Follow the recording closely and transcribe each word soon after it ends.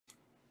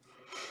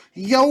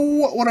Yo,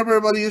 what up,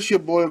 everybody? It's your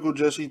boy, Uncle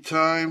Jesse.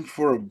 Time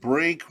for a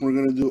break. We're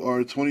going to do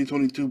our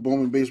 2022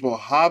 Bowman Baseball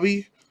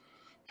Hobby.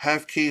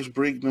 Half case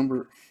break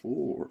number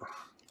 4.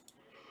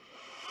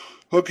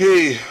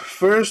 Okay,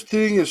 first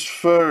thing is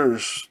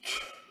first.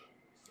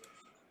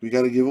 We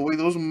got to give away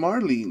those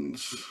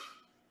Marlins.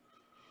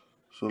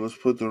 So let's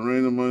put the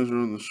randomizer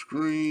on the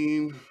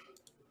screen.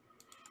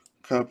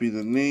 Copy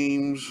the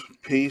names.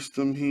 Paste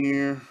them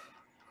here.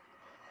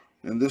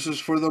 And this is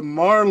for the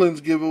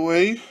Marlins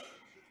giveaway.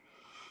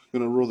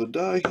 Gonna roll the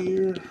die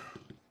here.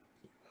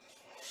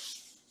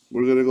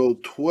 We're gonna go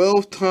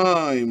 12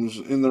 times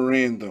in the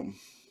random.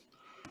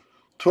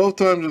 12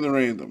 times in the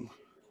random.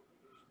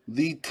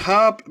 The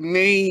top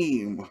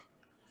name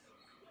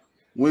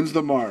wins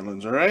the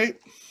Marlins, alright?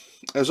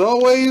 As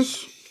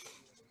always,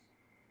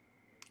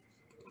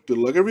 good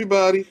luck,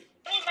 everybody.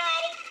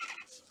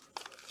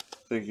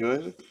 Thank you,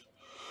 Isaac.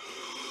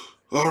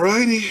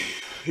 Alrighty,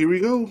 here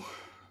we go.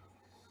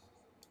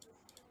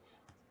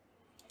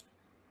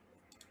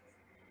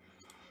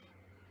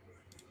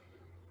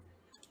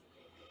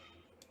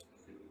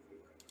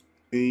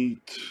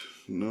 8,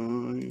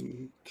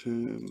 9,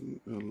 10,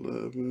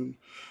 11.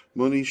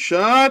 Money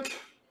shot.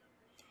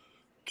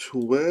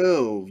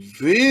 12.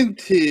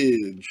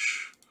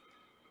 Vintage.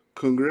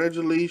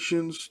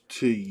 Congratulations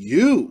to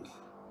you.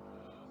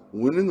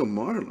 Winning the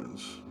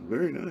Marlins.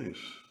 Very nice.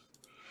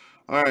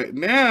 Alright,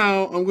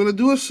 now I'm going to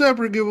do a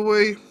separate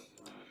giveaway.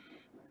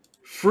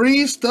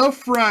 Free Stuff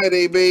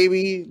Friday,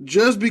 baby.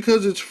 Just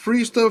because it's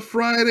Free Stuff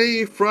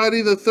Friday,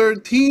 Friday the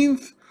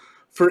 13th.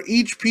 For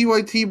each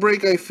PYT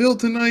break I fill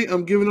tonight,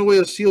 I'm giving away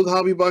a sealed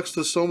hobby box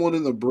to someone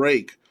in the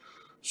break.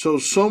 So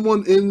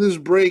someone in this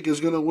break is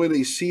going to win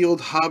a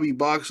sealed hobby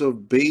box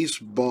of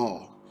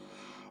baseball.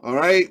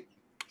 Alright?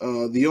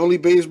 The only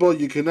baseball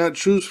you cannot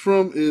choose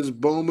from is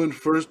Bowman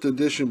First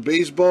Edition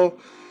Baseball.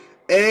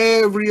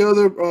 Every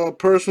other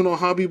personal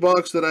hobby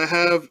box that I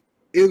have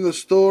in the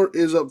store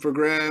is up for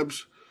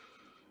grabs.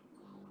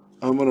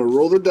 I'm going to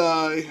roll the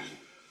die.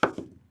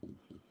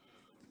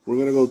 We're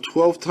going to go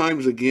 12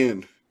 times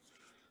again.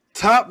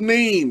 Top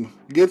name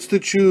gets to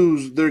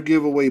choose their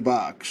giveaway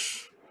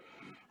box.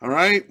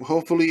 Alright?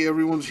 Hopefully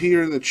everyone's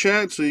here in the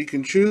chat so you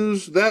can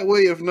choose. That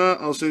way, if not,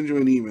 I'll send you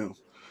an email.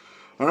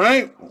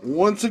 Alright?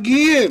 Once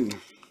again,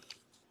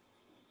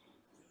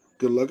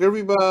 good luck,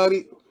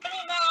 everybody.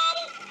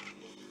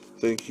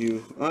 Thank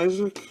you,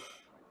 Isaac.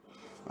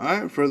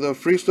 Alright, for the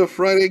Free Stuff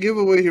Friday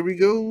giveaway, here we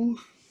go.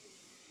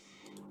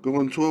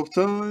 Going 12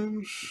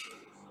 times.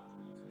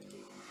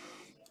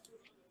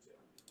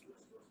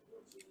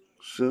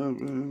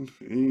 7,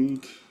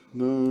 8,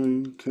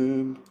 9,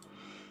 10,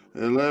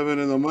 11,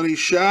 and the money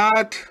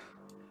shot.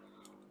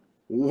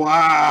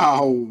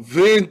 Wow,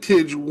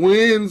 Vintage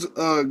wins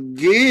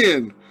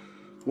again.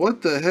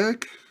 What the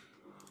heck?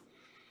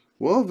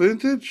 Well,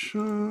 Vintage,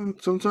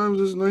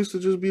 sometimes it's nice to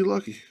just be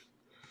lucky.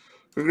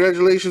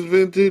 Congratulations,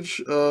 Vintage.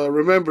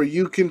 Remember,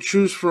 you can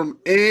choose from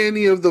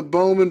any of the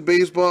Bowman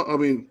baseball.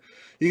 You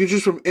can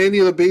choose from any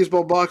of the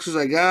baseball boxes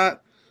I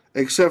got,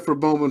 except for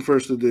Bowman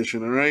First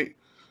Edition, all right?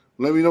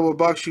 Let me know what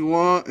box you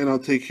want, and I'll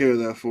take care of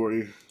that for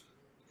you.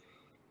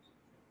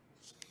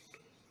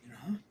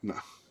 No,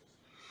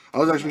 I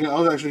was actually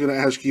gonna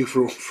ask you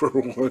for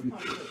one.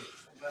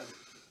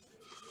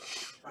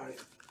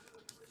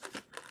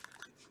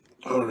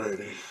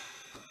 Alrighty.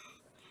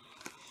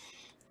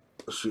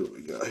 Let's see what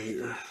we got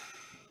here.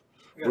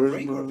 We got a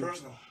break or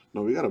personal?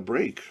 No, we got a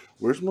break.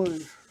 Where's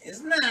mine? It's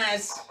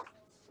nice.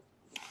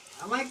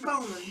 I like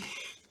Bowman.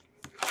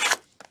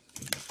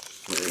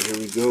 Alright, here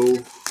we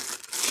go.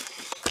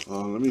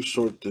 Let me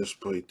sort this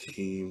by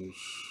teams.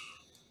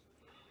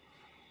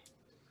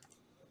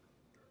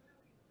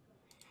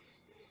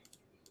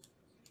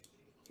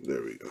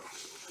 There we go.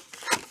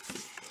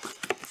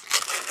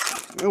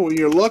 Yeah, when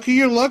you're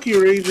lucky,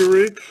 Ranger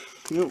Rick.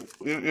 You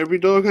know, every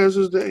dog has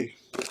his day.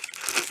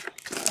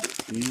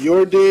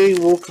 Your day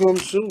will come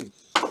soon.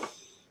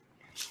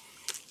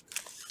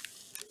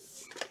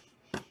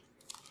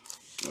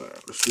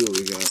 Alright, let's see what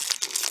we got.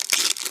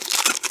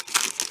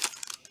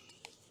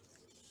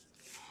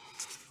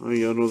 Oh,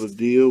 y'all know the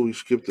deal. We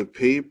skipped the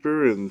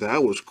paper, and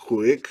that was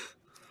quick.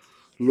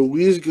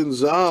 Luis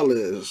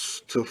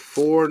Gonzalez to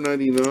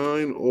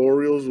 4.99.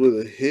 Orioles with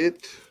a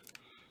hit.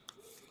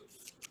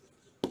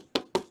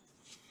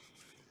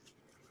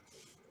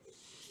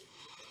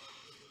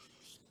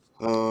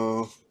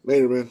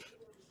 Later, man.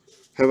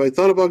 Have I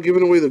thought about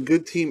giving away the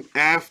good team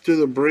after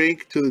the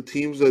break to the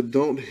teams that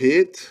don't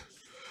hit?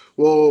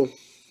 Well,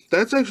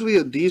 that's actually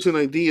a decent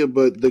idea,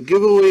 but the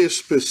giveaway is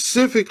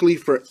specifically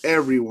for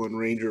everyone,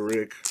 Ranger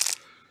Rick.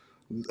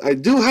 I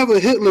do have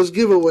a hitless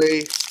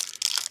giveaway.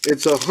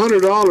 It's a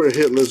 $100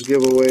 hitless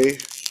giveaway.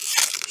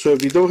 So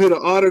if you don't hit an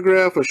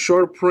autograph, a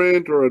short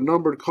print, or a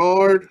numbered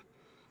card,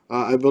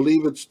 I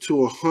believe it's to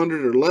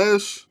 100 or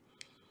less,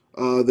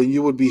 then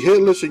you would be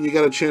hitless and you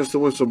got a chance to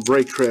win some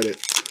break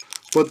credit.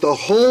 But the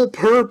whole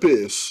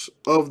purpose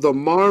of the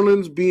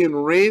Marlins being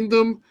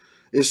random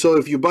is so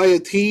if you buy a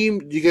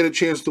team, you get a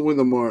chance to win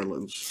the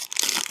Marlins.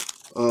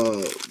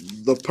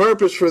 The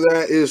purpose for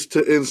that is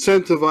to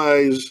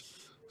incentivize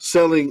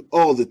selling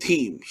all the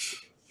teams.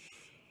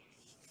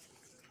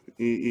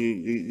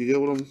 You get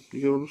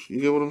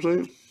what I'm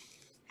saying?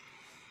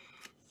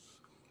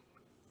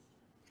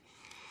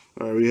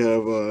 All right, we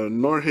have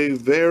Norge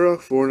Vera,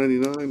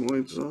 $4.99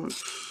 White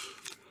Sox.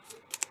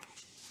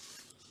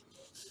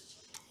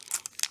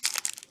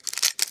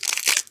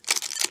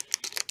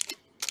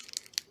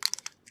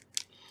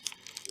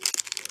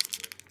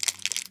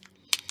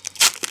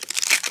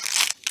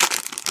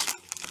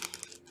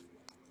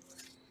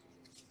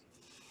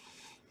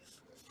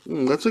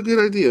 That's a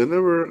good idea. I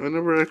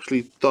never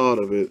actually thought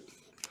of it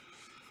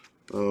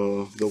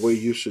the way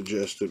you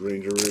suggested,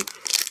 Ranger Rick.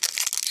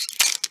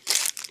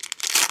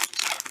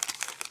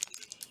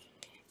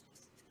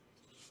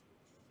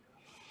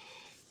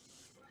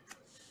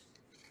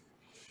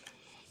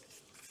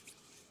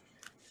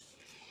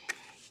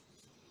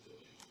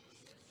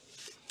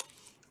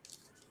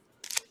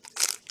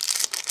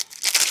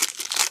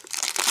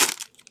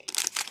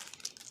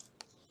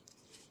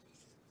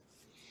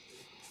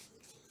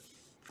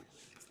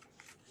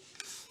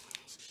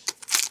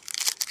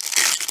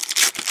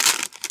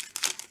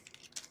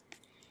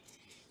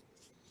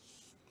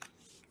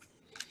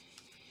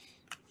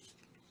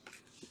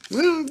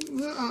 Well,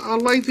 I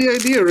like the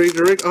idea,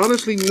 Ranger Rick.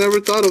 Honestly,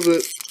 never thought of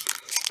it.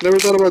 Never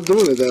thought about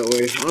doing it that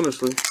way,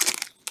 honestly.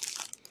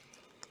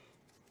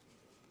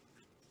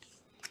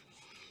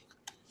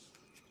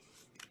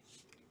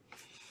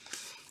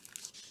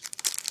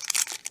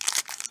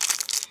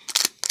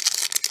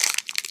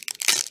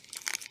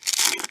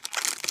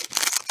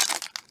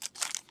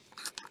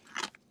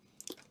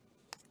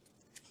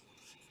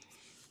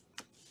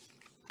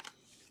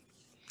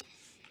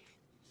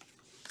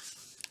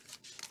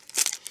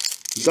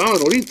 Don,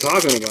 what are you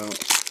talking about?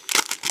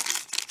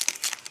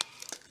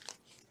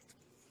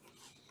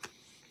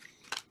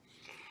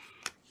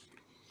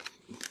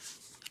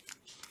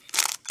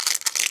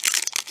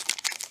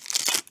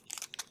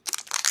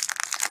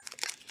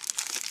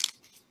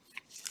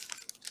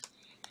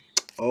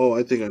 Oh,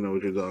 I think I know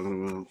what you're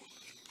talking about.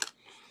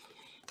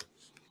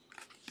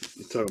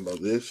 You're talking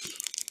about this?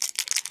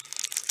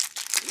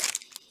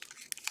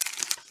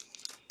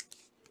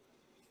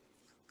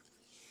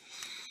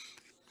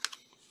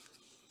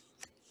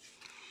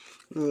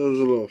 There's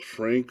a little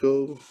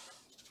Franco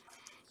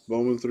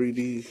Bowman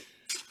 3D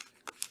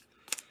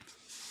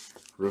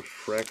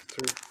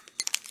refractor.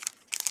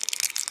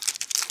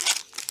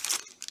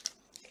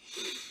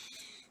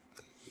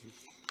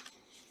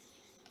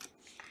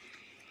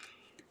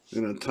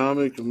 An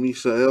atomic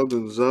Misael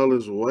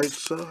Gonzalez White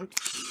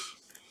Sox.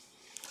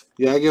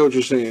 Yeah, I get what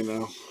you're saying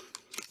now.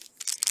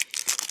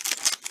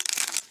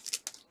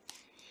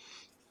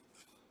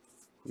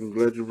 I'm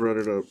glad you brought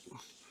it up.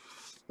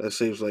 That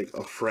saves like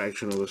a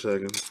fraction of a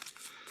second.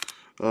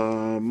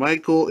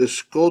 Michael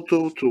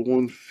Escoto to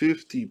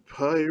 150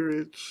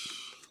 Pirates.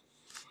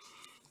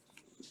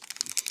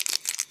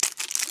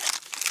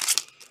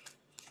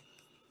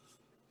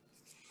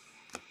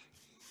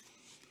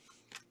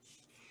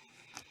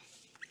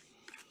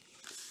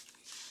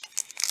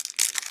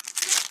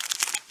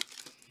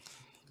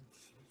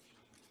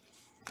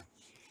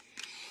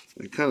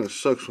 It kind of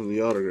sucks when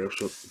the autographs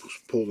was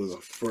pulled in the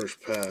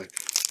first pack.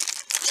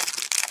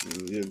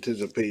 And the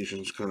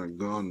anticipation's kind of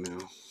gone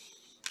now.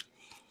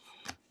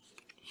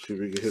 See if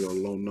we can hit a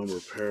low number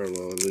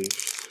parallel at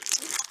least.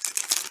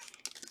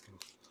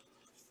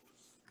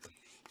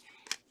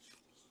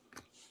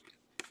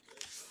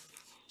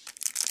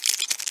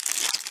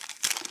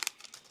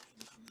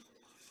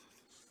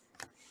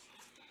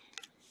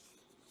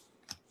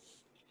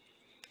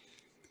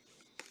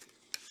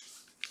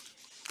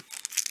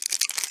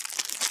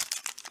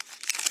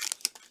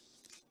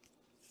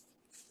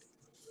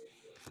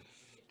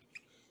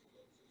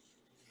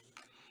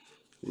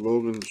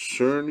 Logan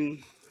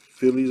Cerny,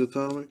 Phillies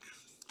Atomic.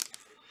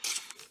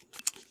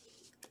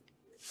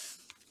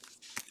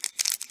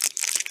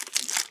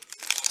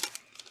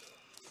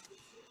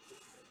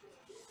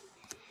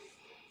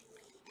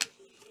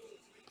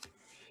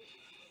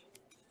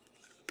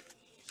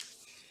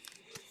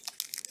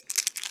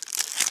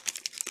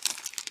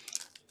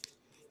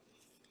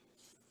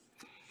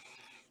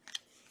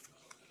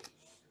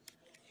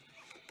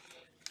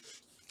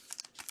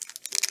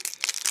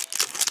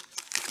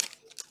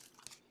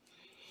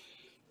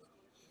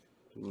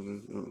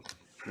 Oh,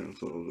 I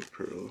thought it was a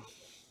parallel.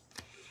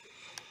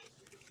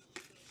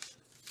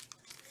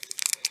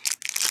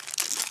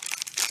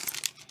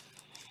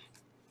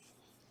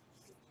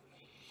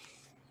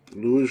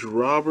 Luis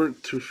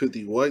Robert,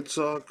 250 White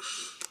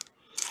Sox.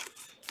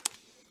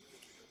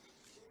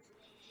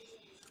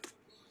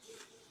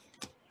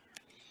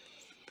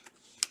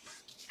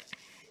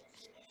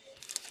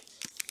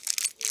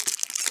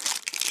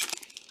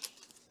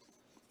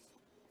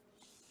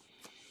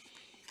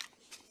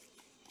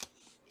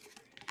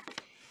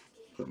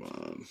 Come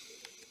on.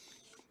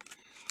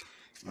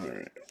 All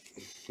right.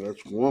 So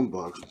that's one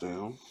box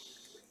down.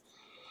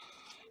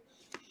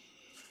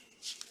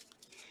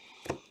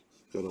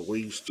 Got a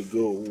ways to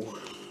go.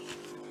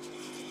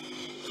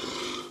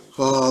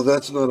 Oh,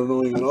 that's not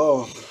annoying at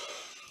all.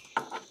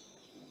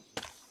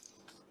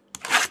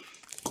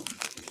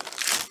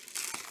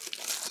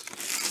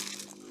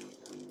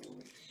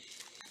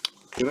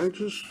 Can I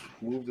just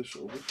move this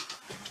over?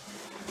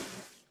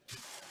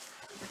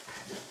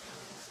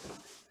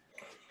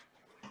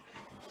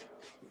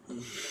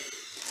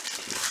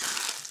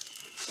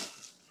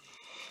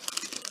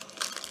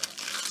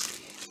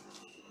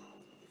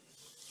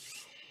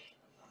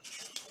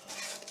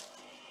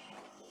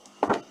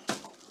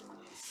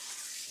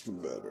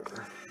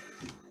 Better.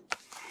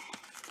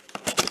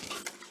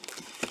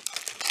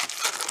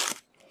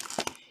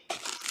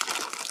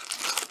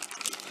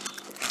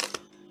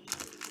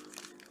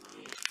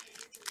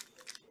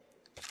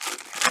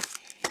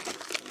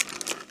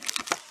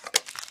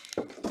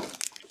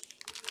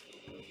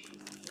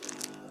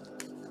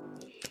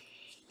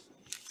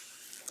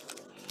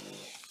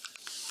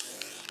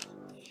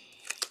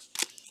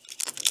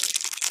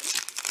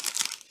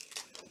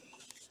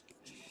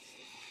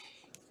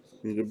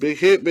 Need a big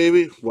hit,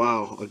 baby.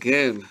 Wow,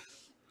 again.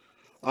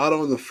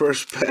 Auto in the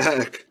first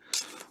pack.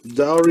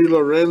 Dowry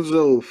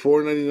Lorenzo,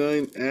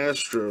 $4.99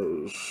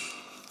 Astros.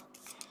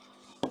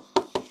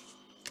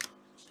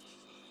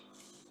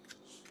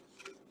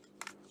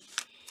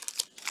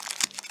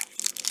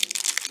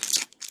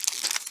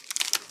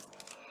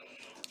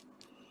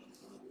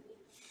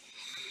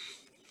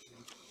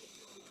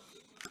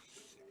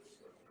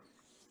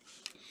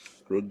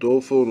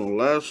 Rodolfo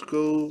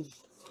Nolasco,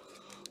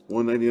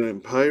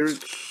 $1.99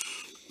 Pirates.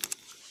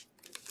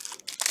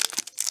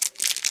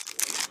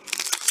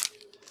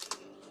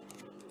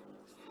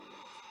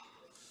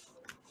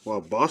 Wow,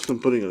 Boston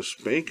putting a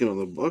spanking on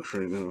the Bucks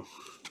right now.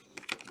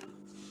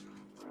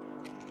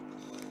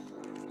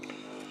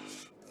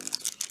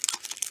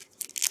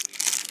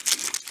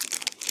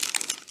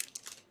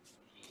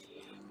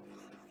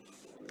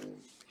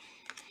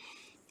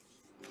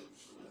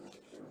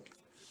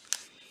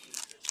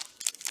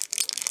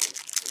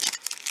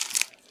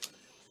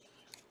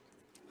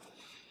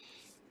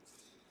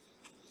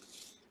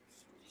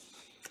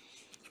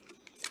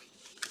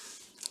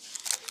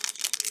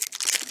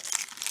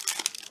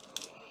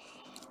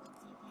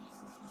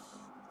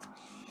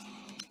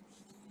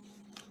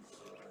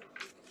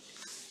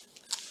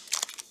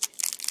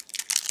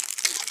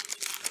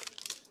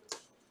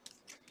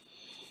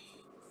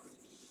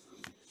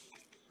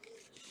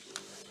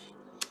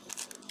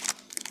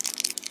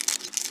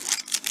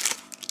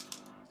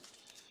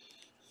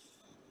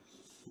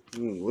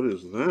 What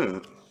is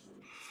that?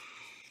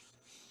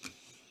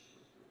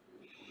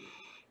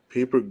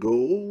 Paper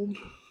gold.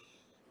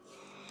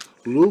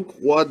 Luke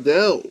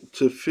Waddell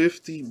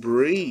 /50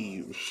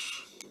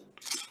 Braves.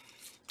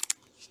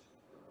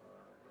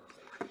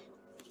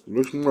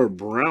 Looks more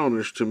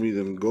brownish to me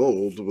than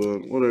gold,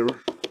 but whatever.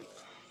 A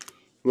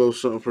little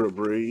something for the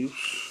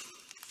Braves.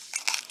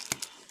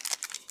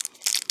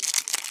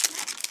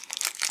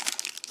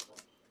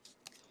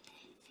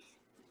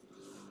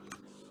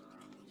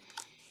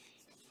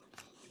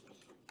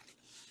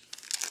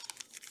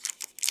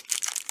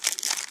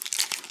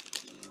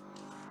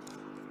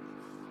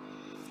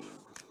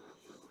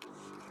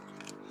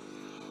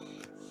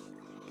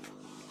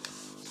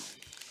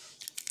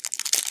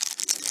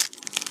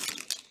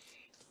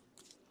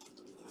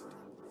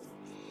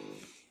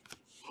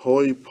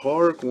 Hoy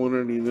Park,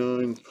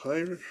 $1.99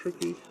 Pirates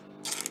rookie.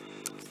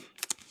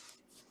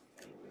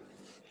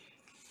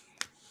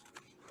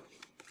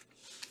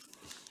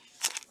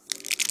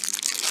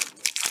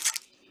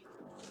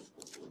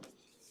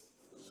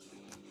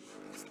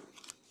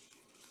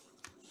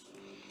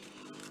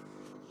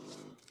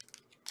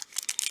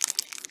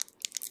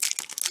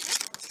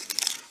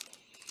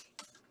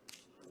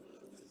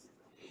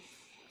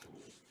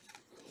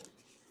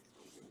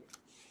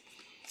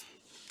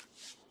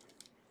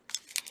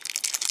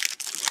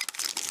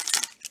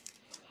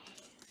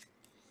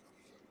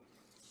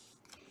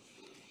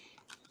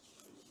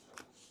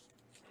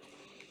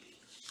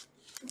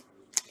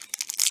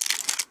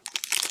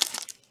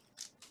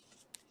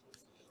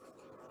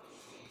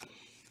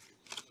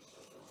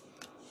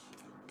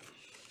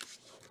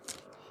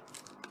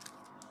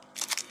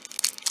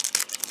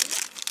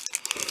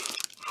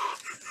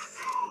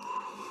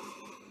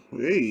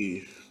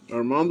 Hey,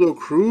 Armando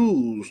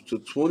Cruz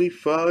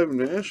 /25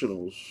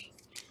 Nationals.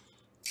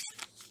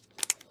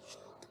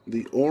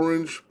 The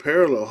orange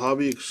parallel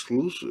hobby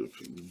exclusive.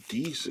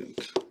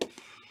 Decent.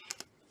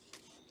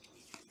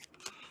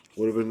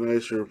 Would have been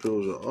nicer if it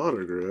was an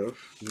autograph.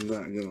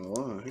 Not gonna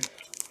lie.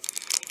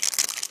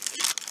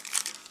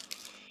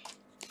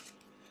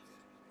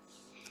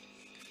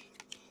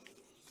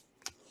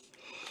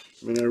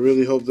 I mean, I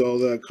really hope that all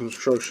that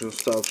construction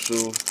stops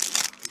soon.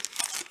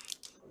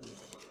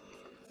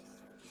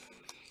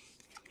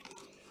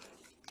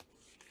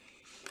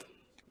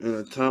 An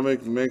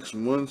Atomic Max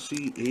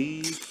Muncy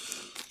Ace.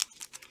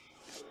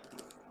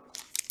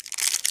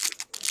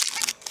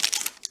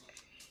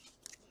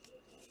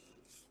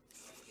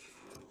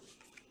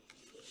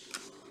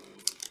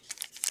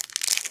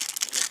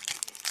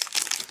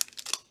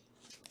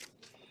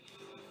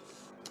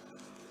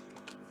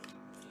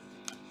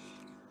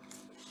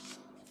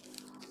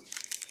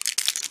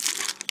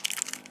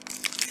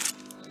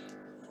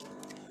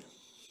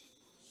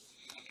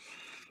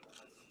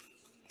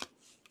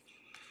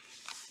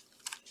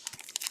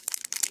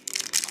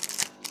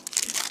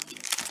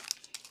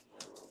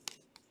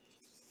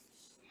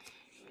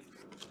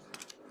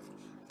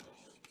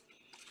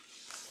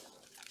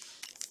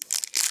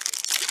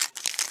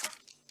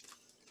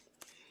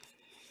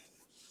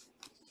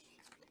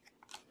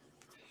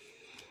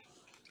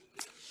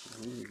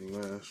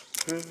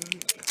 pack.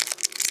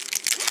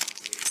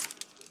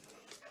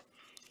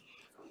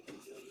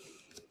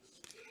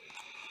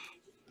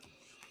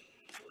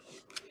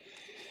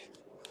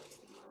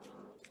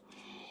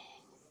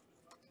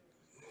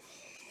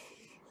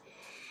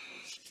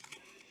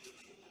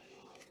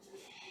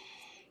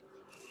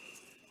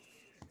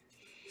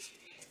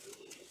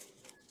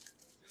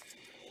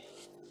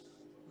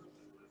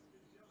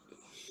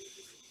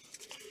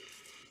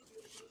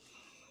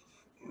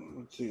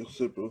 Let's take a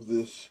sip of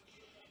this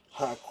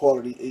high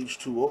quality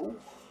H2O.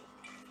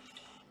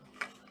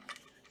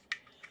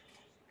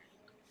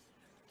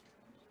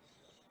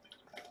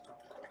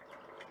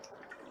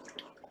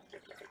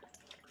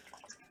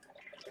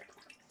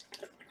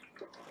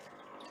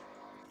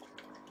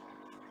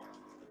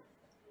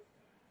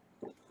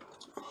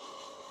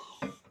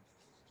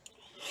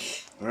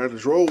 All right,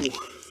 let's roll.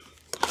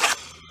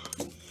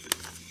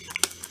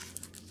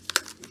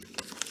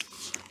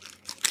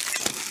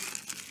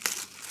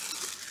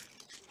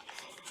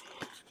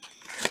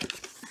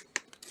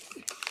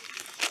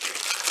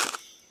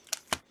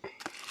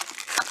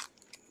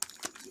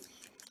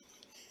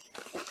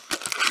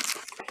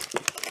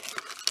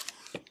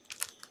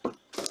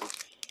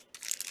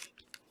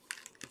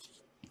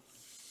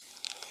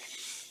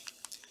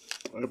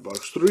 All right,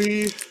 box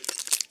 3.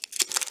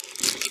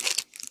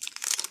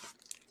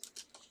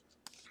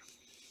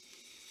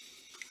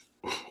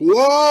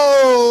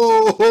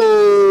 Whoa!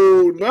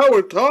 Now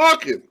we're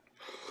talking.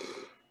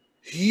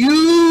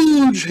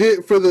 Huge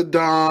hit for the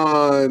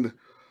Don.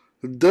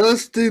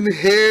 Dustin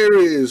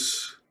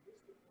Harris.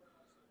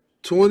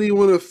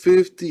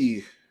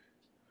 21/50.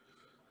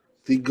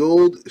 The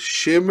gold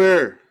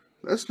shimmer.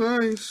 That's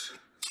nice.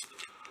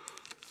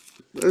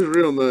 That's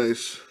real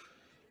nice.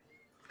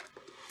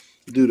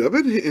 Dude, I've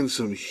been hitting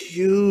some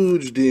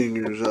huge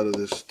dingers out of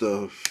this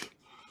stuff.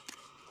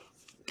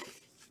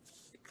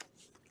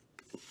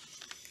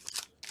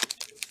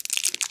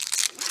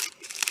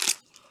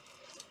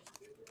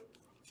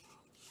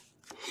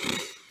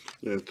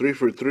 Yeah, 3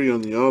 for 3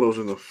 on the autos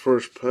in the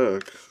first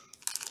pack.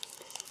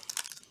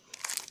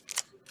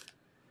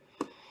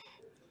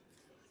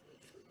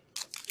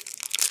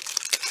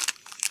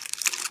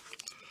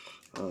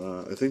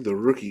 I think the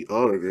rookie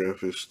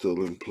autograph is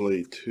still in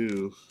play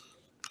too.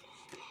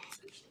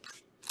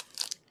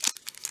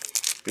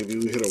 Maybe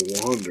we hit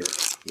a Wander.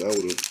 That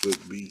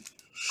would be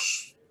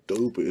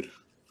stupid.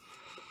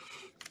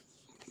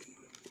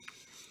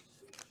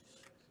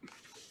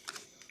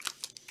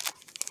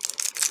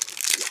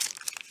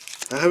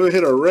 I haven't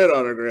hit a red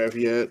autograph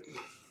yet.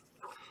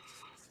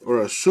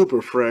 Or a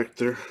super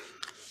fractor.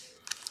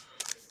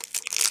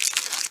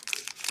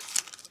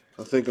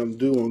 I think I'm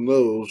due on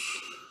those.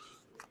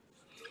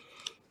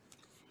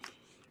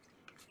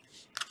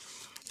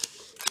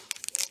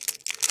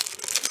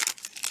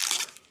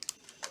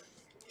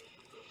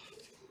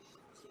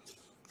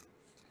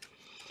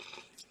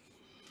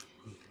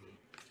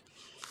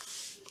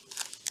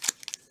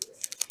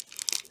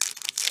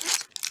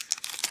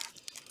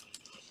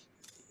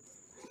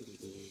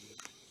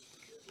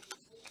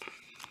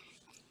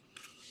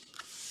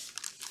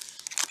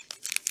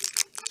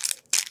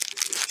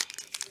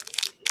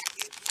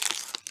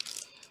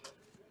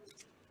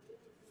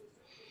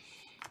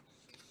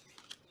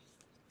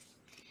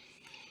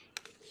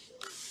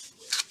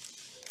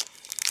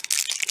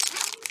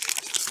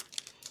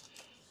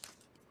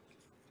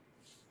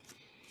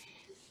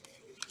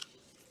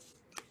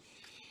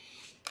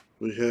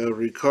 We have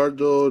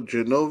Ricardo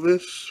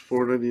Genovis,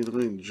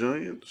 499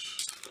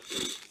 Giants.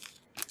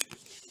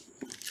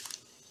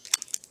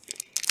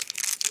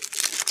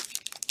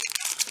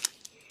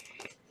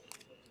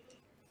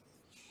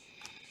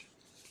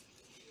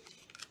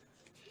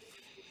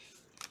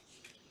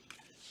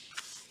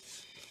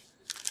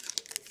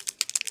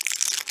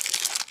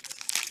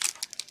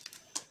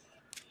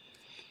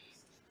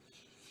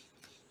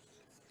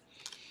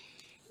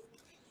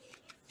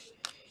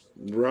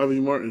 Robbie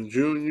Martin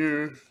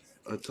Jr.,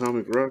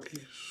 Atomic Rockies.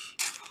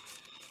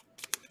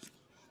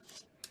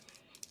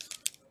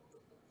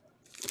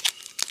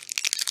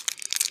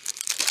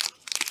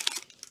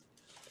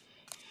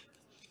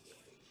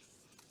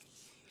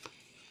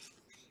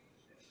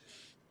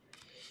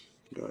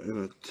 Got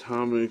an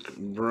Atomic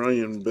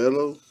Brian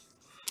Bello,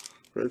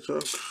 Red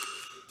Sox.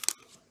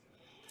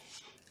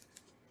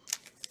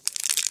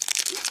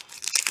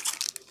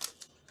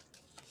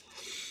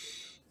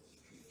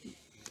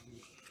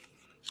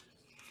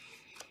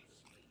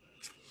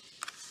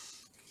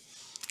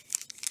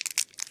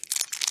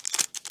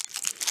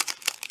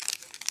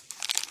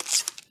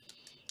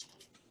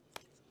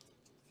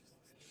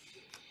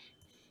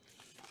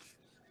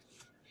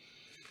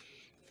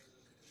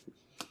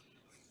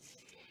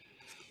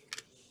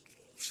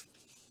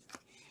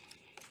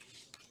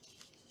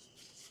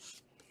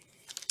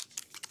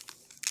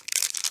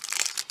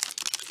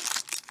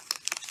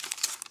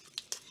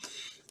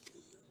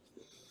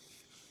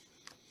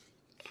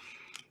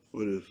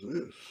 What is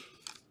this?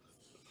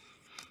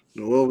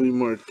 Noelvi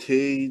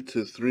Marte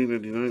to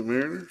 399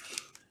 Mariners.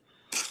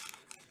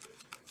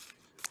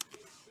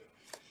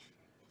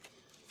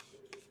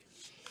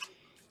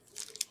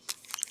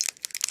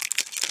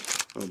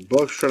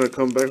 Bucks trying to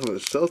come back from the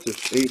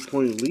Celtics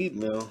 8-point lead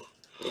now.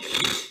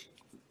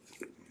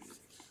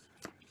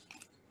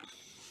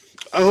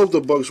 I hope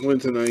the Bucks win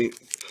tonight,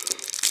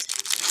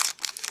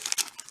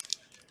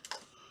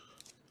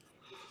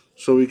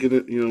 so we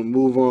can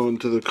move on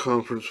to the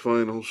conference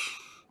finals.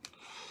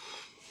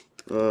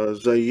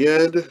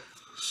 Zayed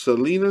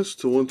Salinas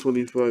to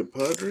 125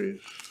 Padres.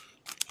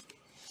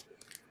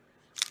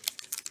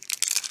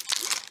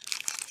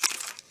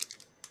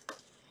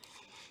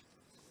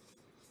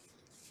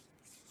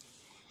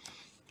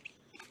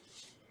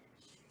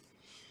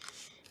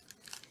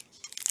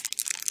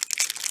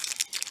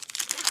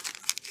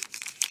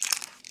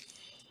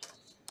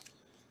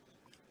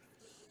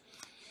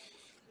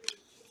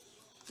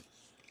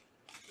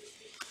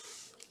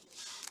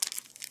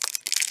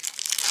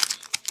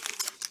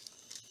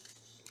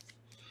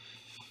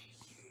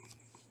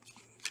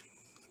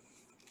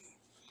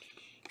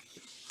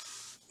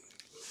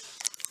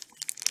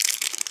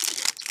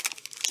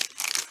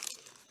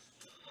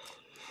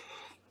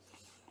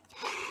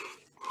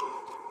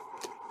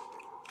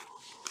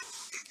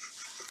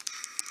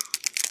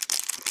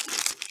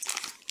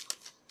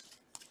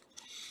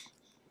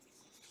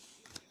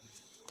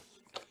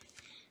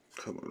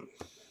 Come on.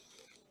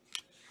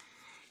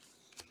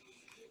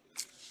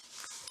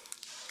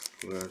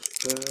 Last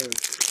pack.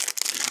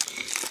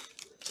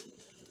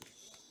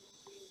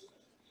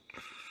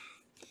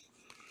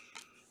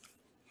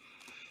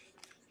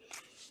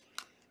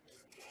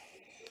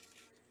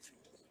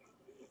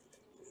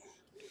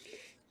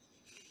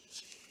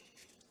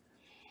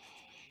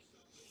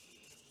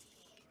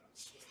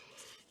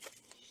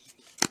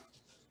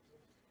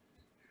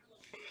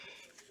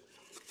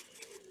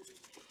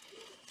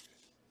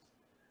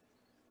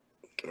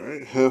 All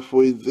right,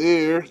 halfway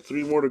there.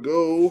 3 more to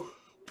go.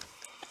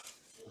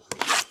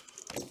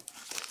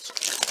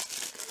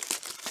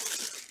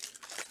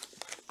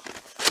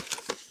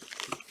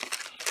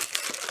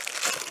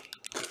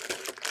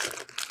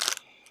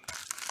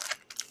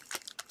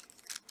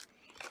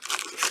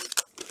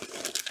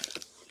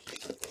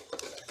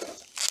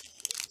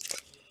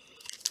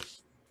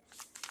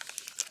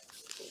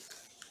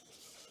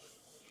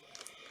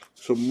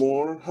 Some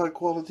more high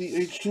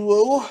quality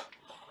H2O.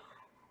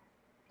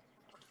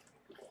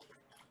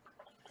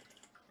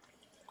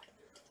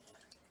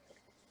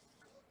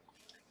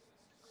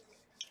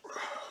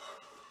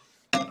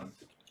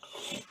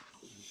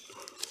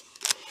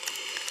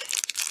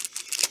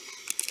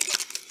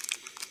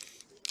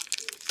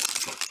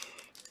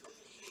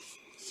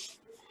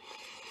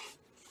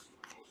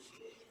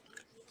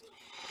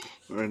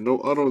 All right, no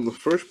auto in the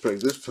first pack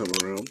this time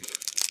around.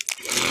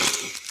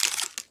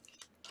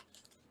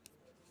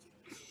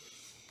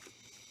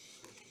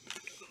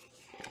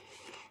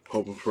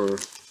 Hoping for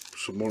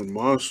some more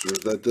monsters.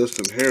 That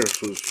Dustin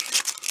Harris was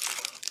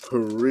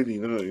pretty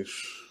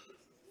nice,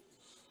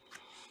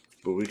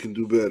 but we can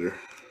do better.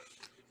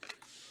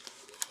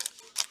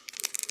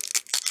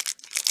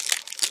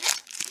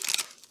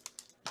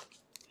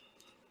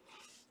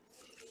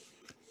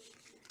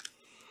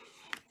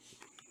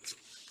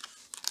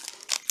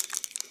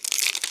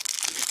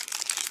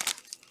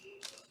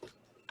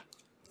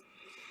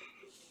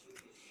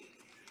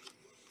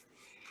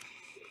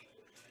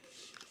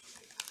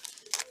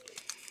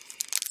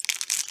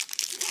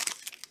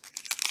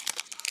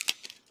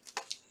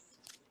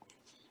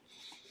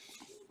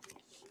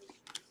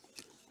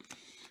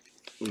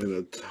 An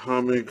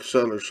atomic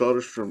Sadler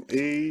Soderstrom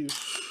A's.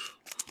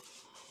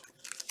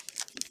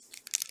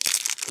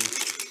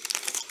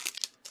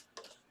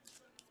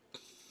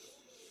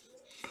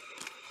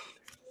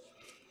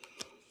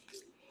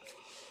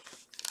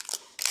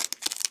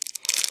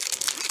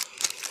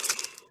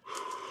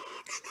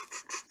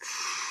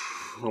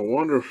 I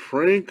wonder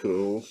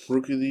Franco,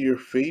 Rookie of the Year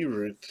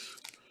favorite.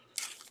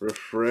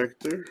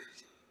 Refractor.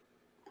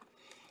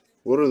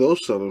 What are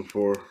those selling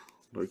for?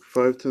 Like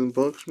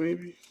 $5-10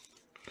 maybe?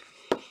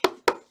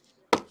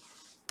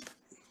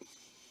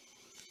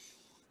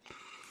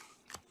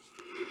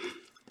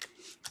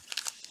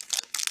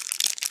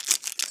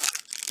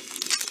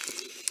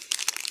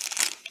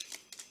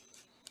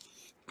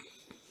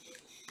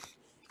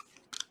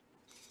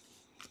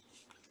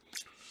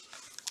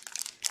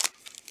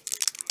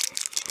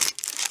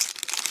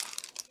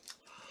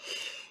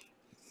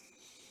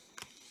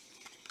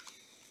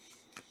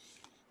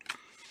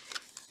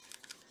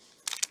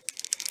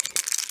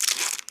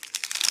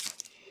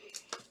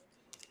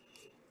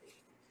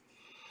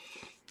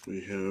 We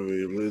have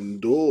a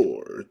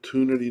Lindor,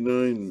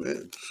 299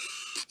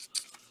 Mets.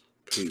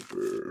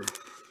 Paper.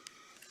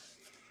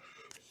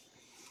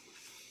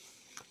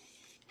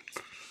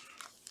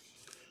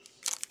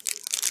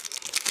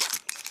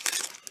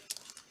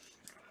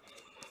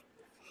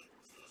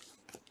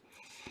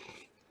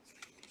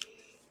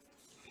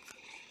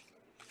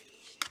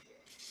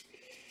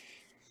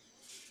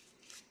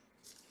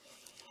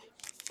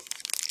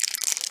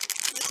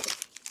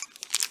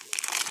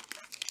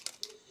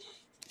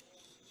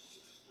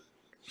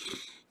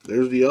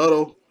 There's the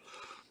auto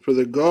for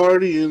the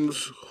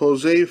Guardians,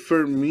 Jose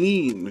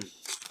Fermin.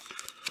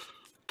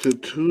 to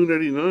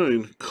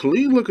 299.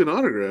 Clean looking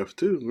autograph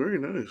too. Very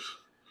nice.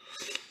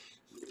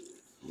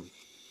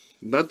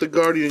 Not the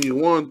Guardian you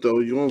want though.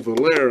 You want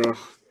Valera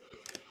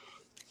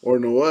or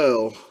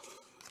Noel.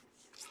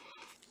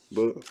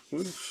 But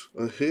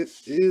a hit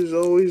is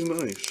always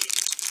nice.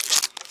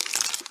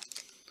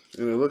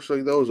 And it looks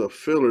like that was a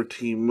filler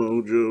Team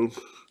Mojo.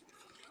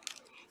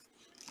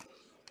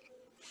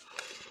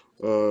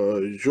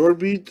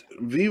 Jorbit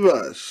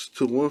Vivas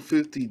to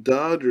 150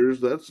 Dodgers.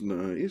 That's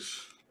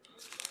nice.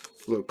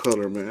 Little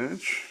color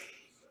match.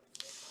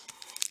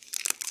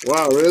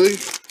 Wow, really?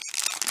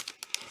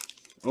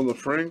 On the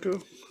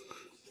Franco?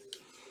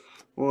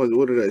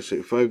 What did I say?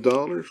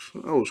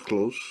 $5? I was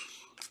close.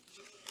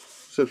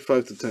 Said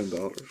 $5 to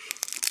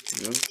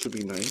 $10. Yeah, to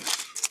be nice.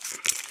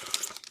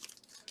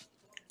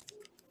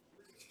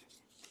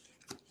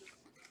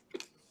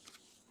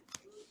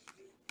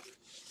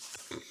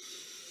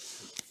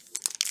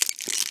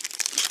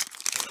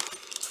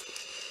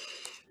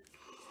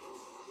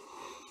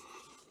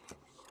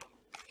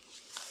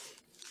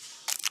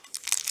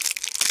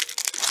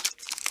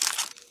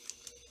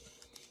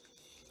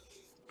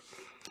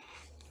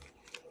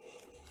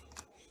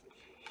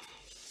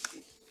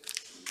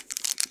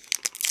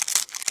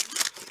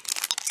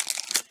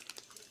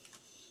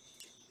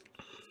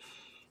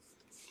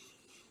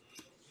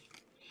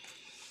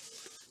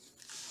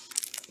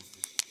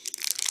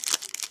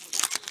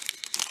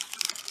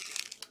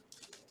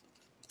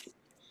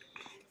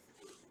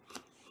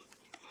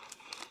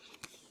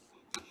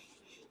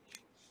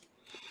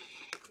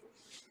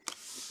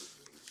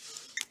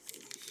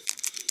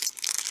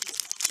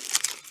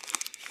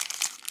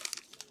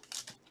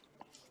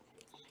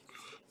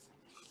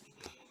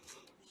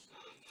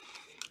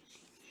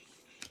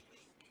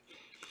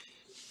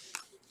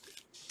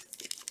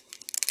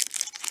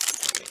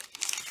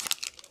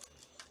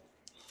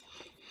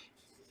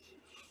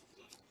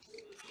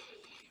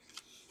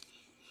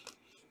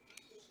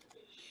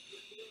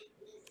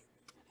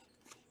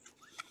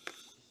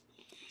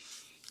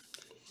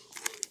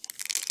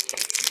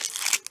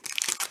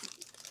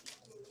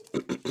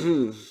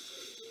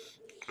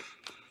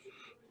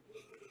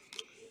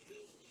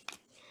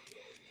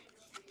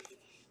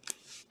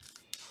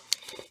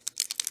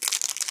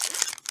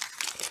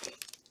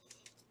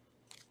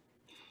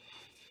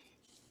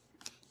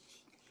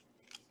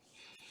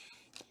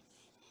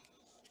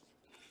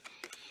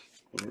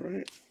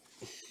 Alright.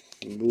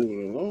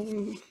 Moving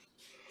along.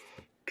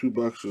 2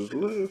 boxes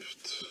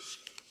left.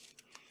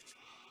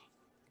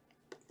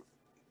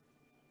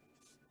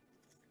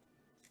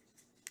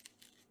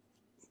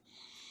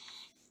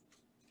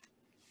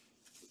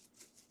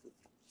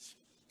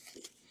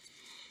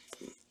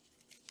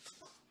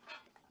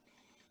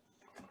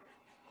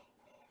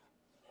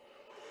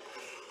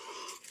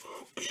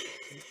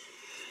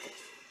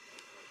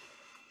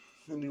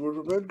 Any word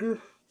from Edgar?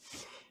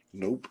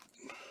 Nope.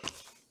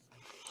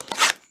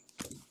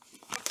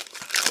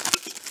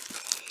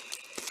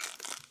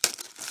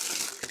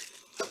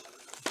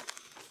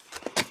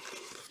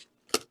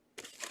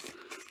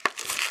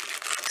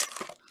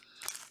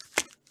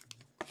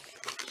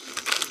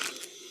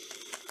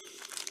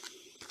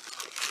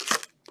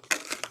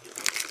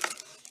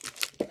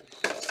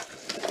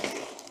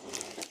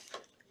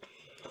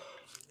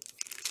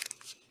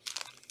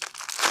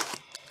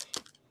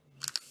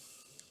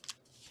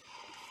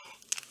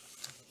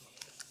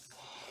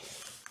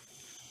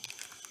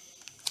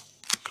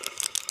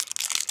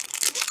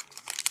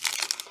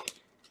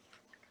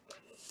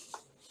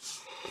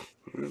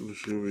 Alright,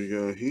 let's see what we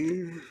got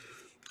here.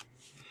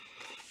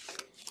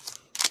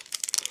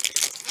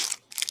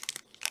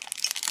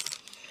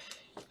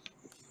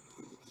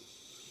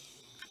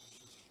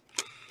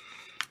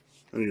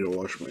 I need to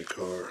wash my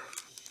car.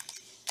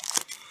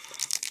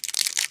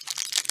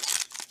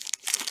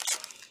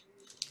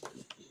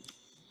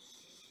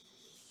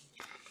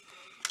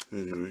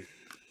 Anyway.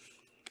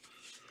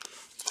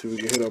 See if we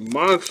can hit a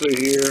monster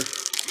here.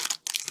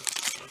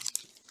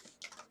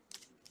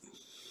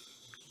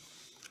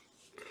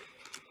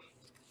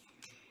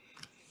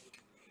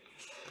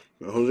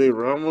 Jose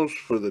Ramos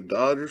for the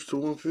Dodgers to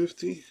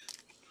 150.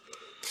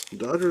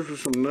 Dodgers with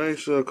some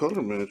nice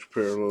color match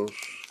parallels.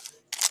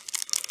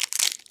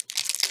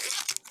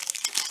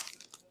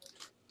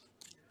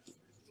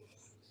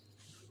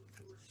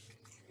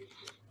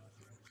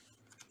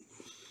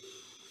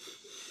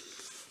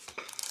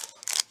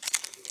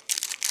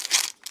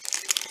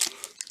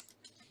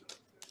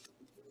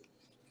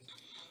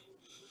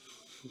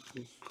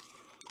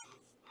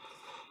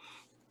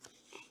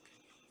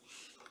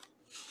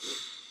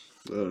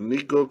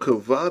 Nico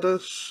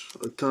Cavadas,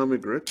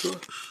 Atomic Red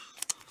Sox.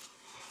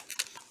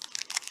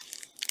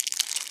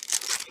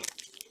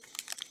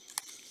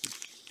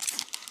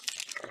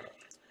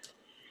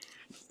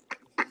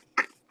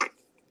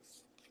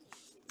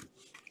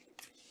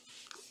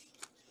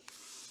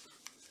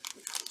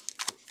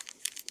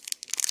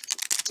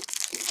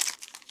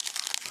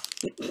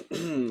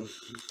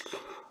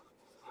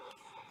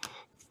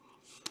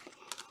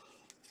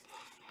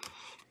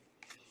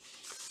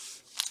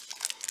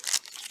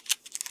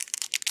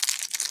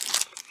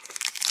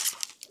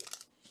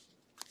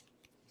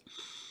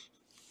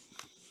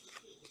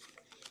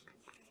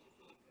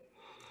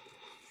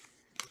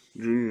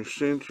 Junior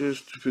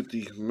Sanchez,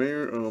 250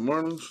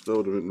 Marlins. That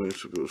would have been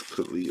nice if it was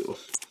Khalil.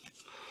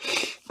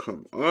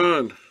 Come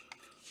on.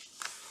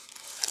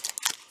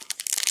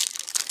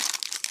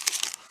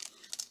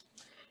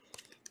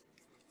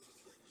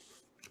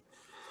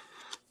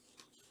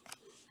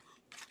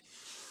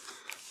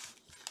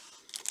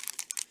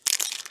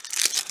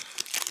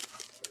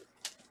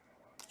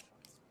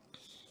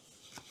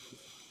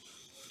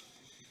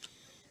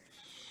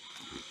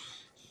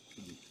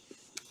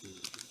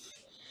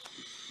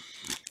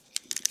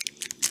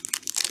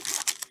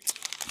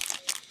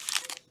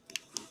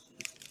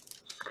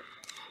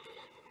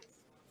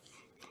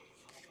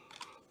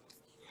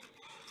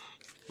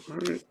 All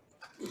right.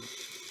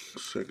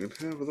 Second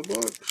half of the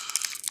box.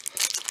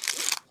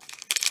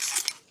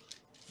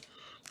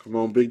 Come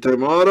on, big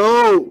time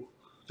auto.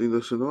 I think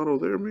that's an auto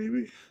there,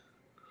 maybe.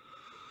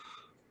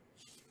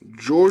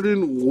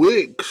 Jordan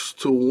Wicks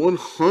to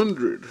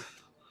 100.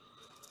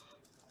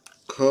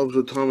 Cubs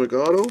atomic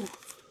auto.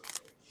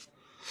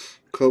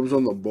 Cubs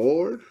on the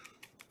board.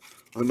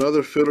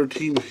 Another filler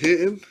team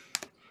hitting.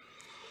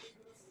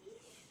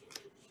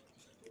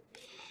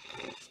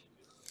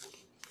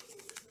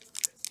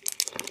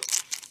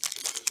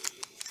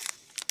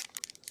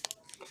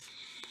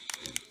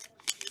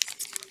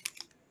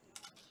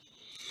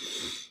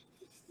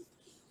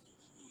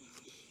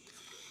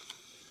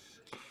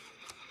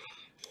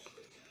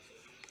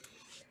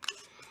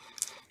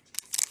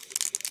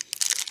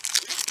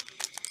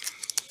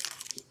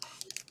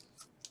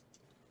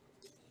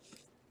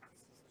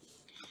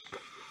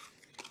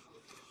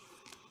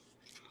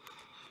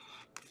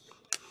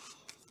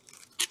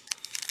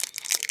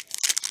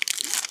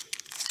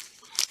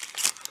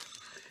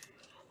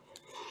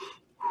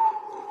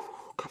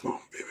 Come on,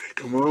 baby.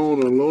 Come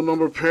on. A low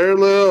number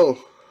parallel.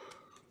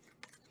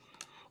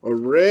 A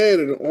red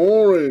and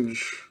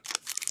orange.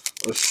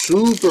 A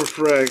super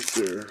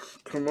fractor.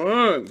 Come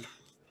on.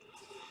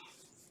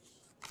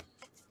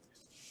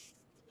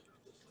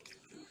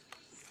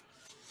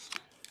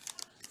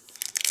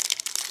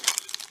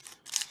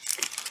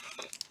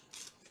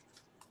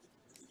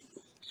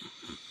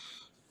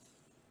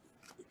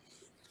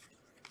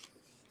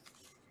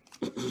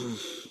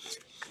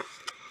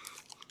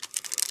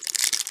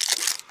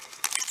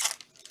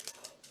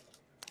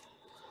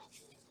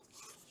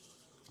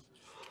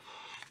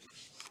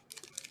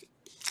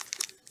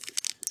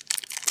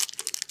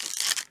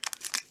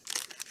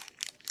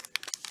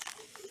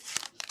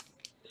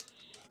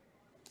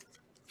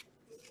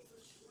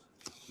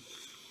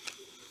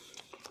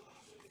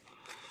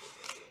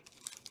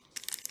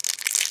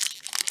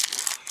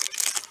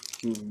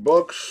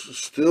 Bucks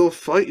still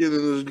fighting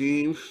in this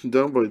game,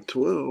 down by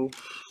 12.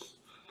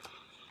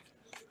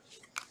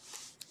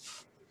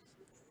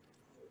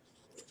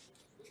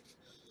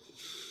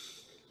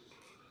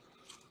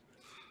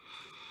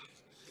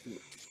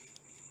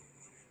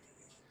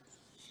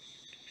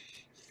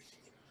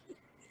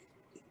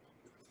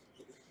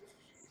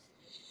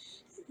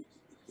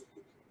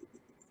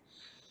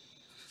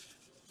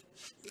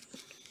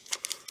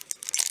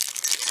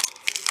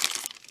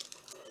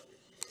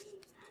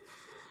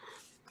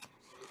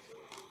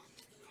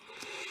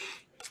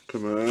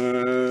 Come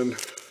on.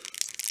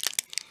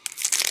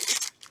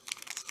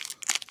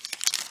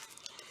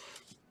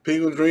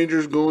 Penguins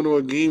Rangers going to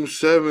a game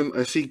 7.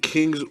 I see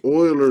Kings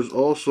Oilers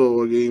also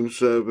a game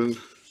 7.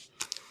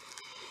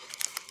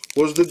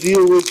 What's the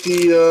deal with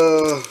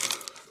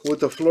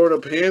the Florida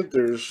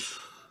Panthers?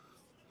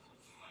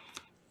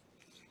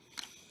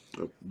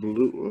 The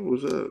blue, what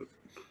was that?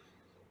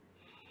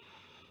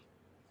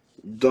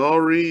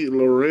 Dari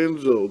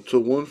Lorenzo to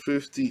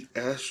 150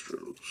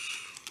 Astros.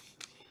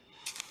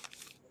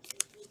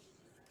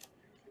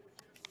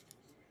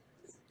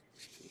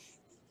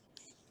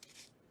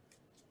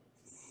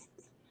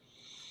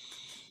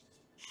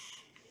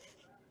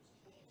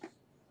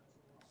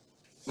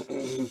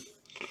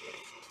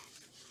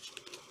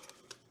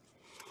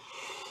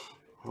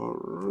 All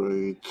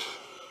right.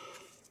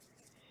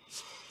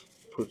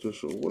 Put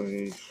this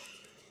away.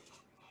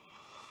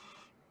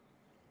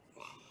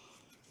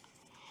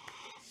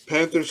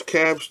 Panthers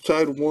Caps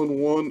tied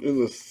 1-1 in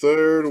the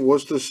third.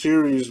 What's the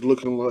series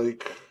looking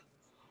like?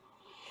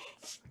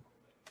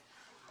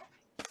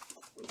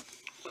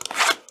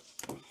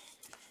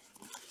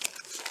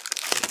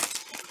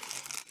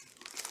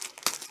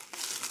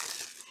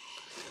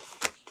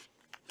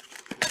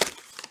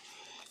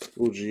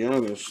 Oh,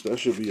 Giannis, that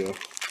should be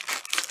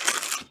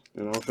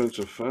an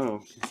offensive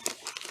foul.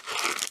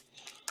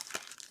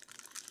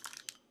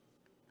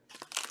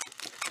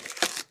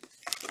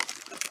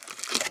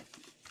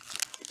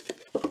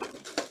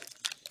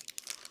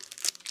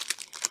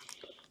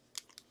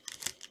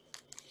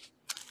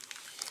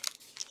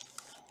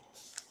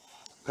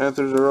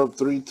 Panthers are up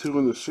 3-2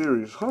 in the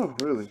series. Huh,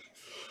 really?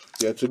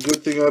 Yeah, it's a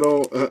good thing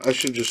I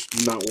should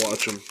just not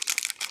watch them.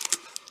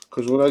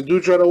 Because when I do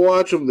try to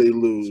watch them, they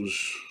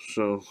lose.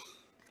 So,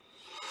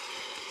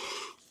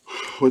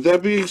 with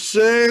that being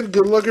said,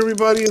 good luck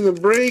everybody in the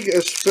break,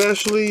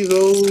 especially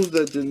those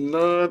that did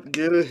not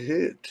get a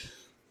hit.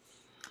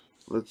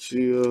 Let's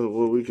see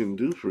what we can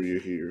do for you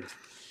here.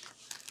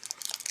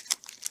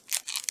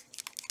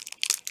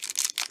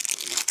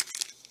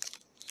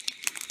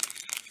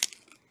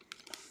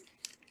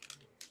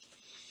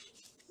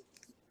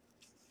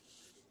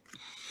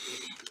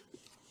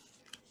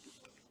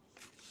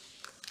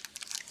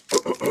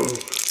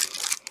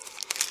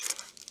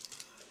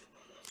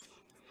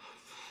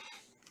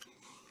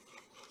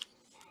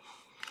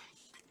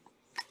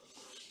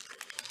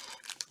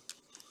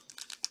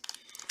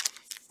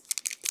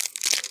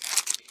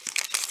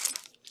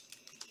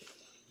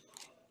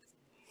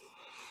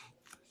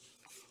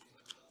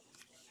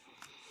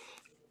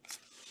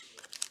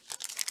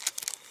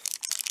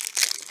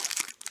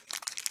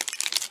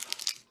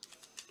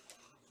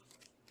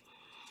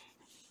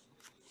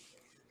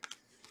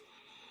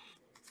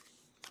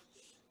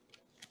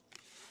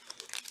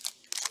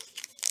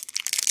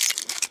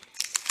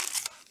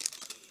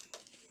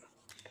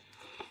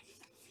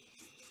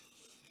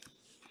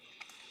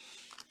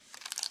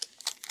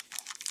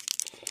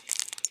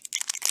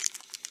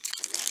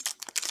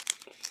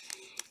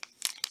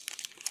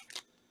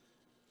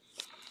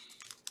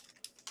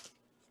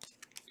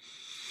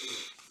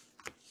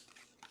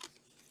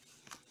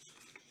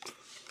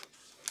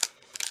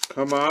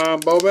 Come on,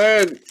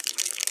 Bowman.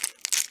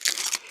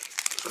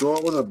 Go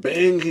out with a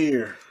bang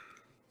here.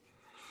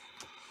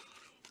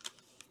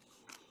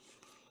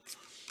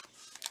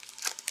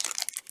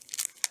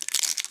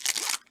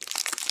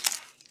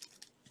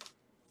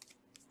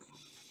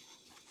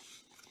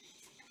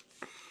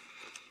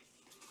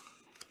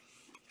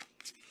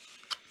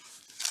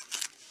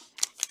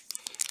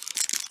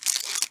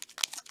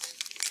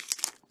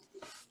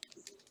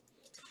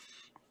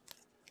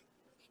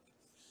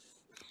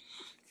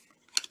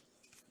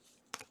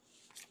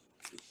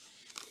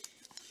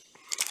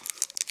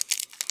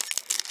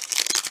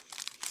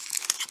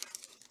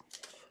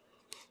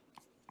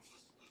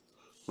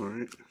 All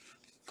right.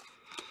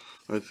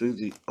 I think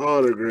the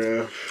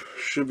autograph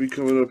should be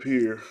coming up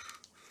here.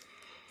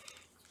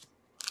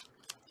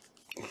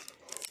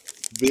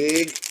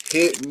 Big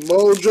hit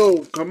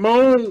mojo. Come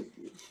on.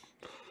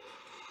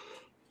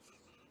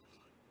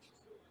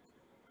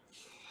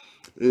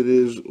 It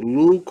is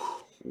Luke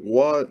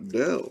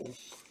Waddell.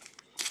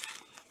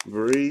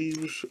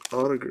 Braves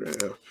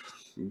autograph.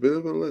 Bit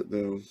of a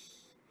letdown.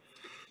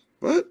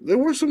 But there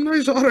were some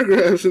nice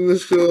autographs in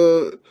this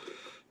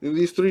in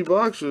these 3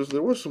 boxes.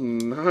 There were some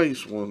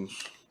nice ones.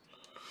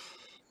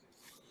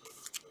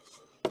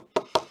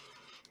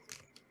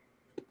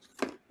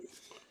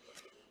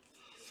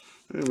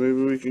 Hey,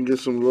 maybe we can get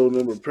some low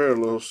number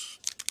parallels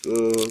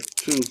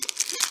too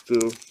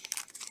still.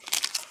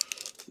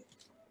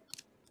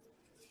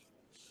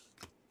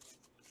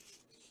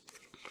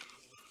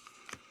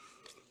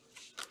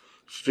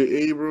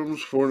 Stay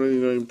Abrams,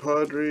 499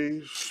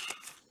 Padres.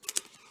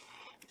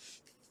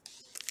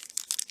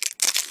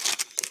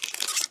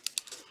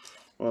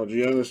 Wow,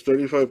 Giannis,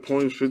 35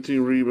 points, 15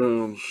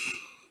 rebounds.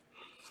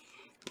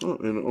 Oh,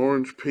 an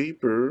orange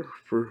paper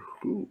for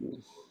who?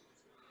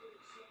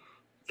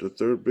 The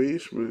third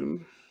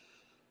baseman.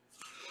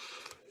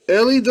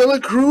 Ellie De La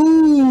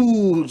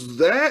Cruz.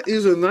 That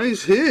is a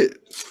nice hit.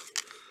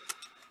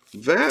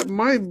 That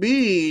might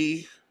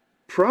be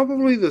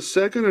probably the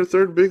second or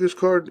third biggest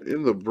card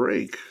in the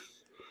break.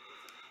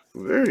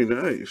 Very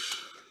nice.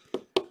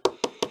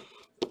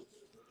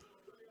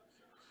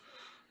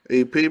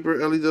 A paper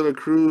Ellie De La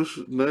Cruz,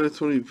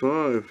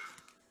 9/25.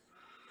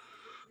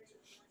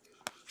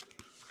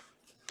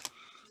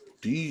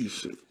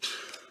 Decent.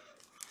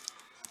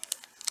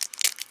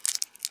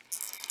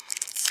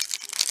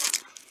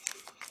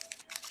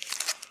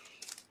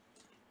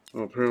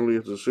 Oh, apparently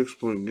it's a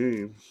 6-point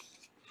game.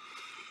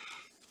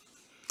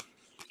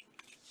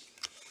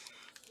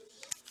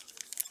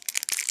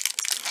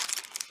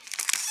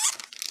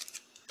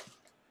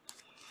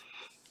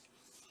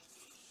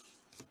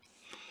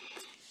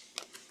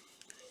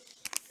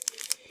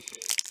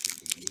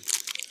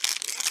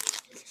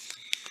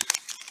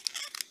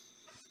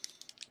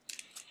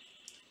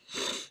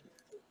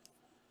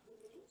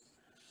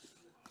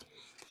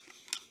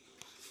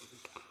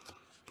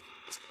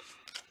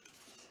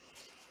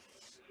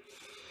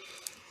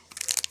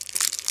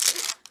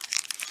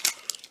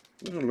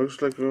 It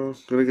looks like I'm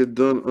gonna get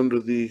done under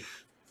the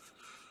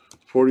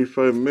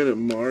 45-minute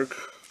mark,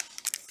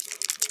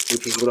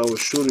 which is what I was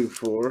shooting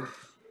for.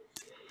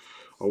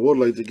 I would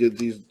like to get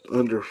these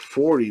under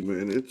 40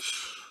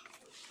 minutes.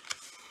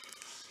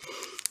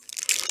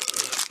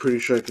 Pretty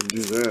sure I can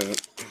do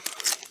that.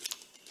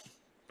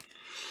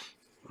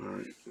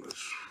 Alright,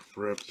 let's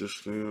wrap this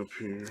thing up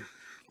here.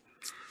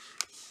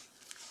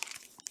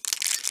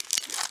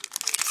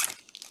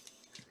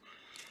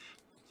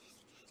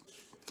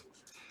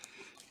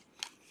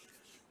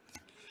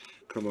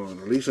 Come on,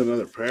 at least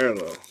another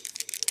parallel.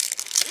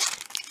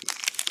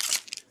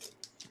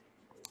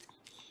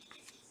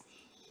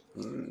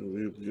 Alright,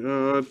 we've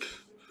got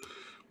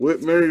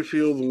Whit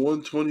Merrifield,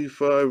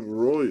 125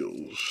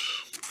 Royals.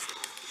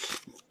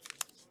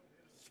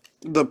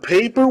 The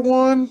paper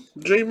one,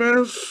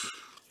 J-Mass.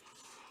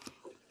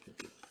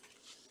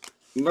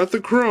 Not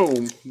the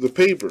chrome, the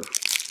paper.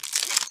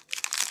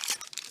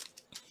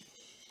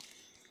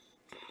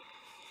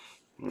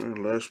 Alright,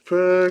 last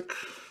pack.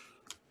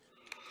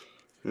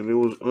 And it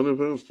was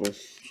uneventful.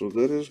 So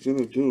that is going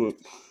to do it.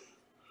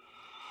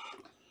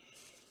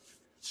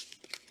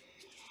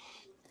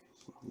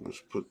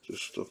 Let's put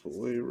this stuff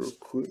away real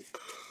quick.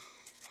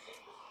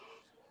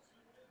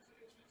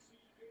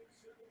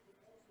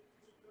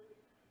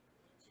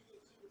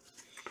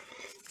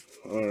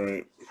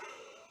 Alright.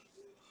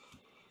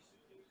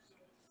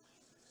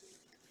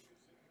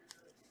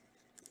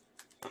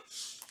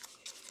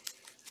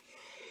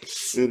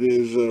 It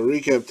is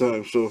recap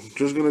time, so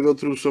just going to go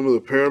through some of the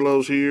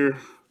parallels here.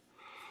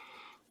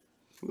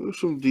 There's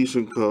some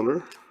decent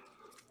color.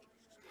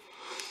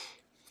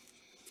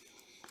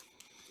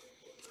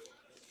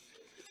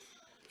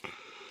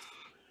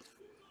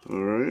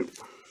 Alright.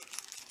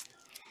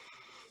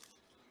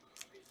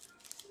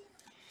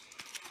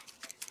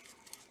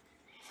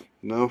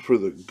 Now for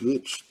the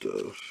good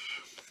stuff.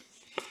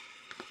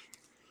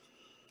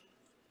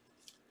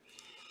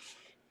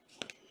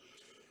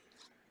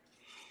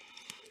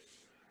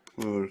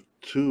 Well, there's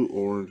 2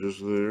 oranges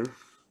there.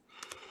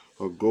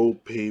 A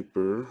gold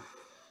paper.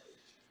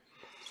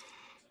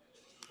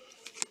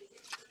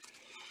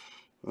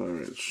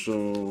 Alright,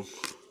 so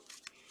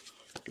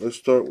let's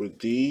start with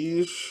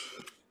these.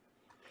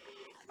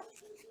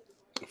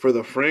 For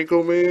the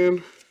Franco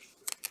Man,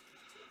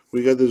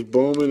 we got this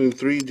Bowman in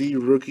 3D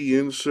rookie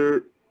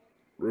insert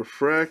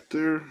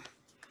refractor.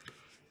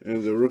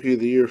 And the Rookie of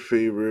the Year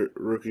favorite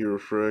rookie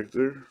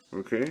refractor.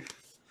 Okay.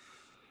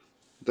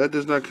 That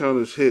does not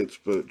count as hits,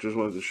 but just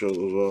wanted to show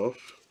those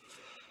off.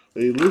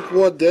 A Luke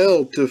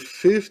Waddell to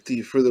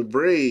 50 for the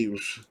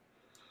Braves.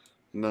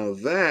 Now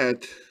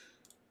that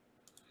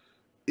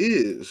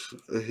is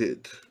a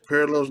hit.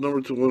 Parallels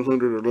number to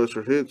 100 or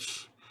lesser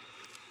hits.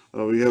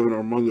 We have an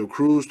Armando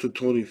Cruz to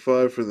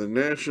 25 for the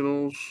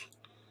Nationals.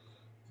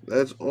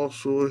 That's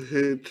also a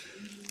hit.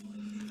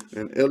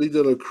 And Ellie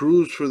De La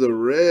Cruz for the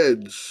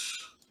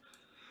Reds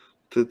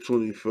to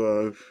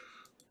 25.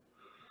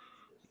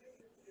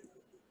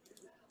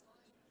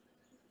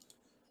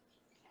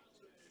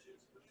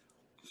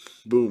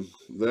 Boom.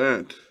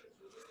 That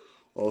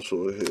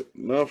also a hit.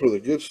 Now for the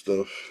good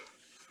stuff.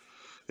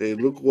 A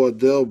Luke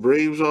Waddell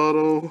Braves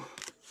auto.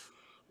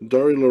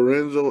 Dari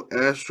Lorenzo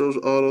Astros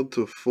auto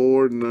to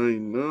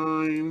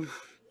 499.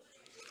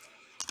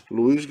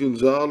 Luis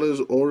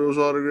Gonzalez Orioles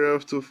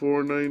autograph to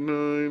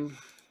 499.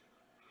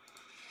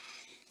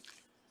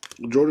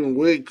 Jordan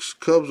Wicks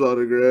Cubs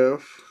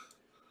autograph.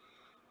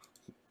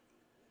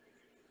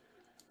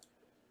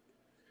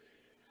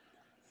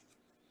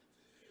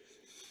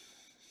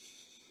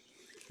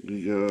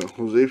 The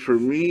Jose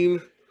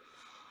Fermin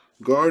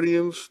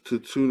Guardians to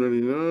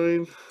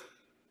 299.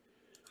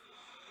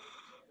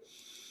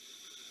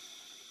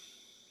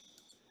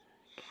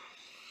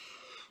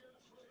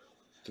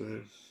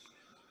 There.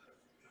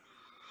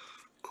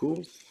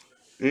 Cool.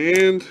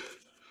 And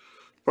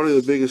probably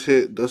the biggest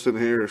hit, Dustin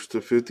Harris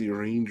to 50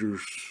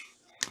 Rangers.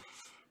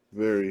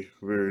 Very,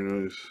 very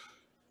nice.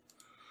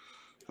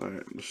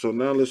 Alright, so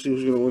now let's see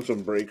who's going to win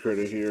some break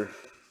credit here.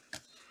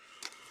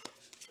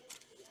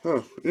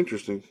 Huh,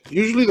 interesting.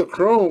 Usually the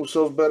chrome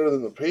sells better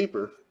than the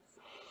paper.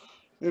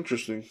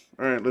 Interesting.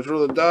 Alright, let's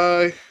roll the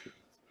die.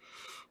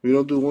 We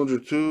don't do 1s or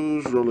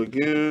 2s. Roll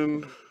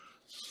again.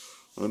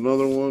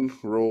 Another one.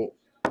 Roll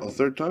a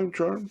 3rd time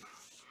charm.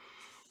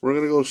 We're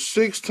going to go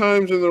 6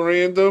 times in the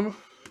random.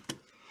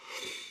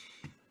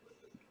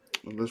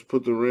 And let's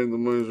put the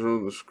randomizer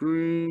on the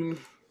screen.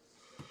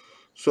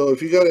 So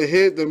if you got a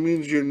hit, that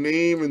means your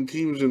name and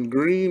team's in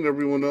green.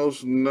 Everyone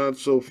else not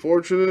so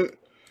fortunate.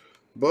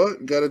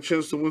 But got a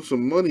chance to win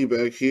some money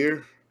back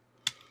here.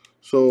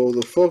 So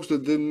the folks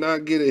that did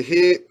not get a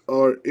hit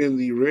are in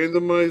the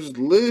randomized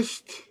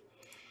list.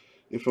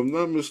 If I'm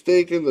not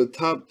mistaken, the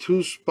top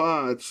 2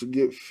 spots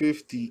get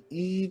 50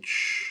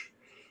 each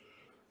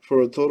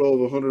for a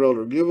total of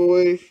 $100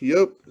 giveaway.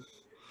 Yep.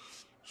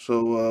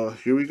 So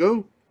here we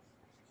go.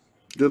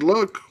 Good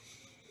luck.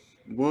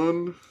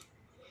 1,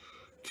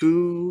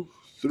 2,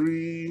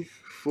 3,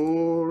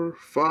 4,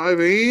 5,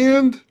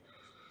 and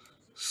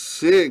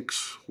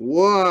 6.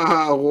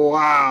 Wow,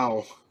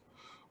 wow.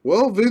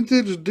 Well,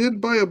 Vintage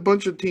did buy a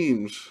bunch of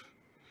teams.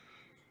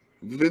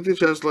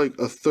 Vintage has like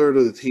a third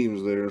of the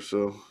teams there,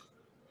 so.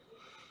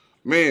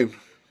 Man,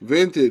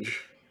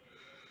 Vintage.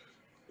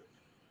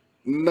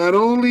 Not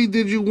only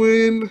did you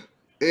win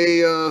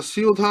a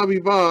sealed hobby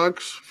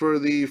box for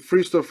the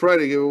Free Stuff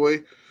Friday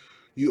giveaway,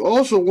 you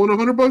also won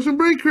 $100 in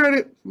break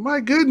credit. My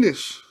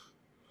goodness.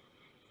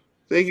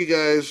 Thank you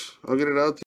guys. I'll get it out to you.